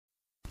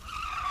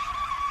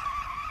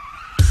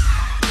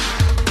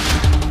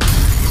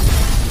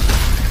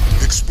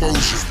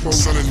explosion,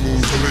 sun and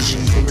moon collision.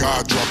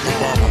 God dropped the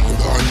bomb on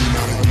the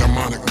ununited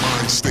demonic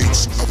mind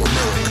states of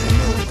America.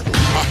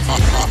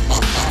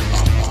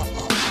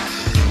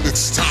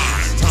 It's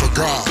time for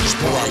God's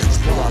prerogative.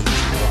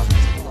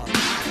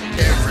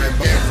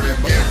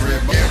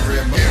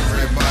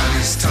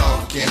 Everybody's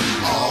talking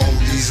all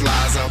these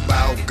lies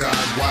about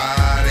God.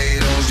 Why they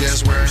don't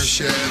just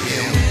worship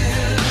Him?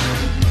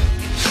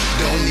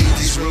 Don't need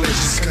these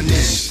religious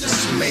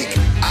conditions to make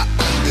our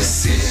own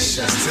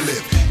decisions to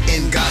live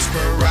in God's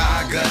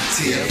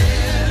prerogative.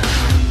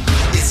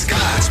 It's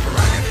God's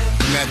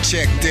prerogative. Now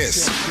check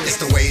this, it's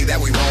the way that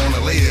we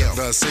wanna live.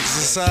 The Secret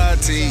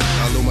Society,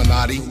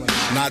 Illuminati,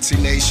 Nazi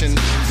Nation,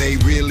 they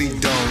really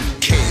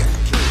don't care.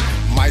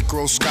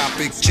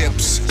 Microscopic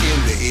chips in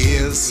the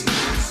ears,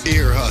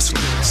 ear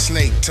hustling,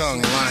 snake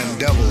tongue lying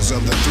devils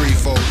of the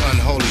threefold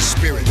unholy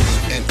spirit.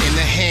 And in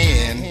the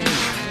hand,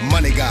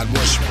 money god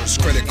worshippers,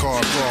 credit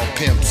card fraud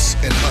pimps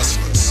and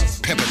hustlers,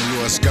 pimping the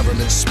U.S.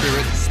 government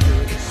spirit.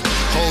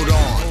 Hold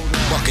on,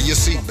 buckle your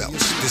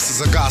seatbelts. This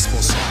is a gospel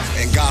song,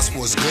 and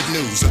gospel is good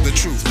news of the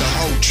truth, the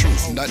whole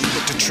truth, nothing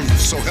but the truth.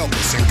 So help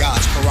us in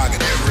God's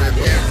prerogative.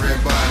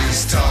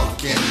 Everybody's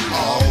talking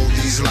all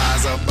these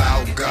lies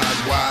about God.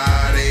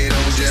 Why they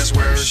don't just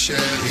worship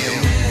Him?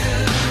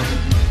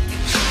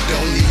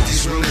 Don't need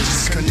these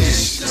religious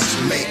conditions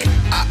to make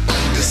our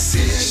own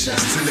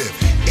decisions to live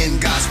in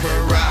God's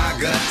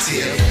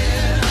prerogative.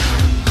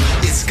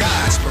 It's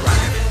God's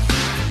prerogative.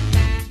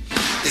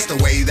 It's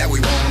the way that we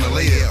wanna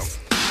live.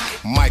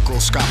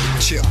 Microscopic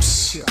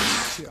chips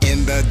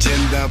in the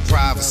gender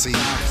privacy,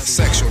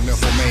 sexual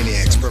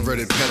nymphomaniacs,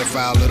 perverted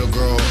pedophile little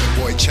girl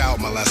and boy child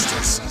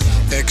molesters,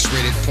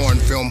 X-rated porn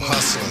film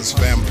hustlers,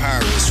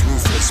 vampires,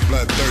 ruthless,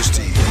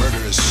 bloodthirsty,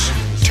 murderous,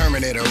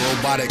 Terminator,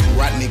 robotic,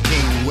 Rodney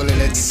King, Willie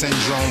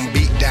syndrome,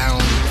 beat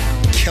down,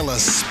 killer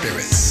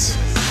spirits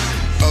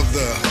of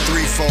the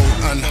threefold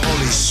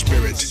unholy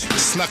spirit,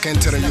 snuck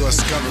into the U.S.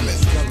 government,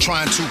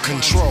 trying to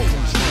control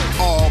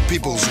all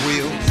people's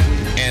will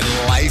and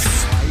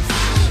life.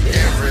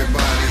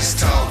 Everybody's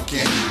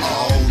talking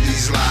all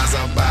these lies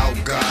about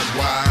God.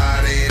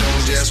 Why they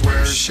don't just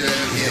worship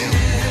Him?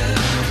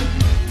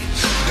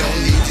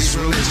 Don't need these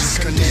religious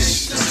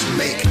conditions to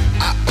make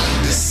our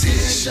own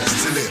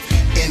decisions to live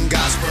in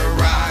God's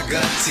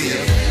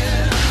prerogative.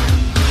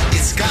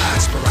 It's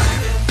God's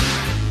prerogative.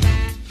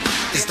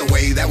 It's the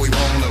way that we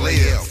wanna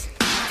live.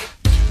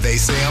 They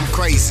say I'm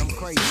crazy,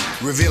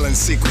 revealing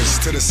secrets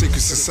to the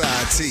secret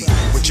society.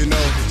 But you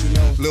know,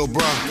 lil'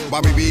 bruh,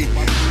 Bobby B,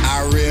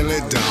 I really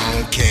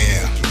don't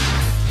care.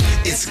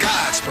 It's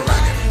God's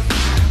prerogative.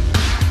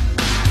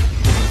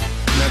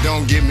 Now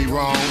don't get me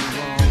wrong,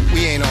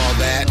 we ain't all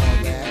that.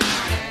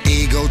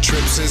 Ego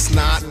trips is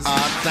not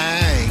our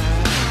thing.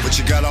 But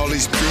you got all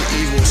these pure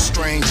evil,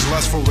 strange,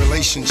 lustful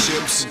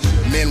relationships.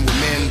 Men with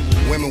men,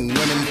 women with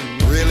women,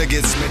 really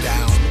gets me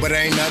down. But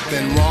ain't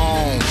nothing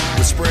wrong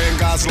with spreading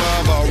God's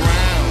love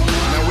around.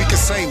 Now we can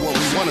say what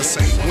we wanna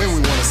say, when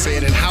we wanna say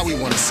it, and how we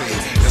wanna say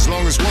it, as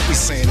long as what we're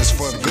saying is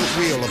for the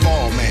goodwill of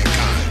all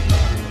mankind.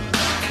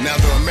 Now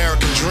the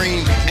American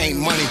dream ain't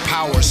money,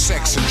 power,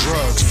 sex, and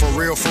drugs. For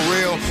real,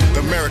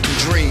 the American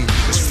dream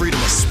is freedom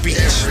of speech.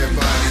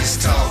 Everybody's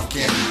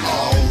talking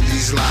all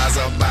these lies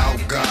about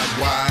God.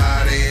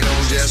 Why they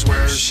don't just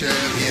worship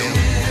Him?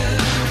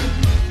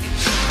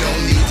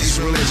 Don't need these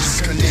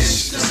religious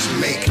conditions to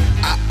make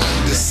our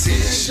own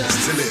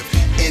decisions to live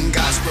in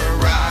God's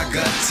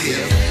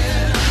prerogative.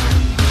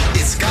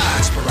 It's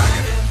God's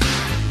prerogative.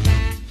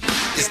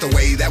 It's the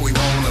way that we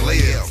wanna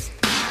live.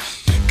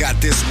 Got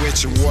this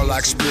witch and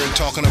warlock spirit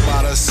talking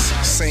about us,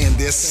 saying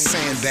this,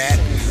 saying that,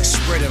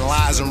 spreading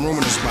lies and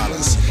rumors about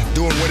us,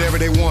 doing whatever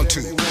they want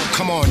to.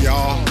 Come on,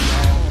 y'all.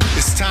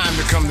 It's time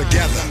to come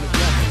together.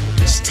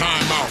 It's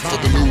time out for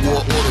the new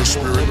world order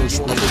spirit of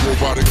the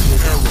robotic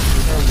era.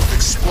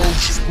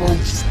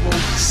 Explosion,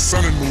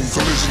 sun and moon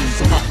collision.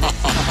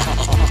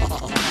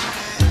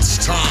 It's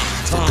time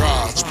for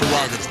God's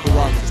prerogative.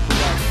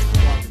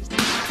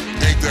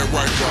 Ain't that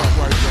right, God?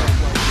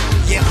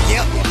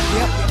 Yep.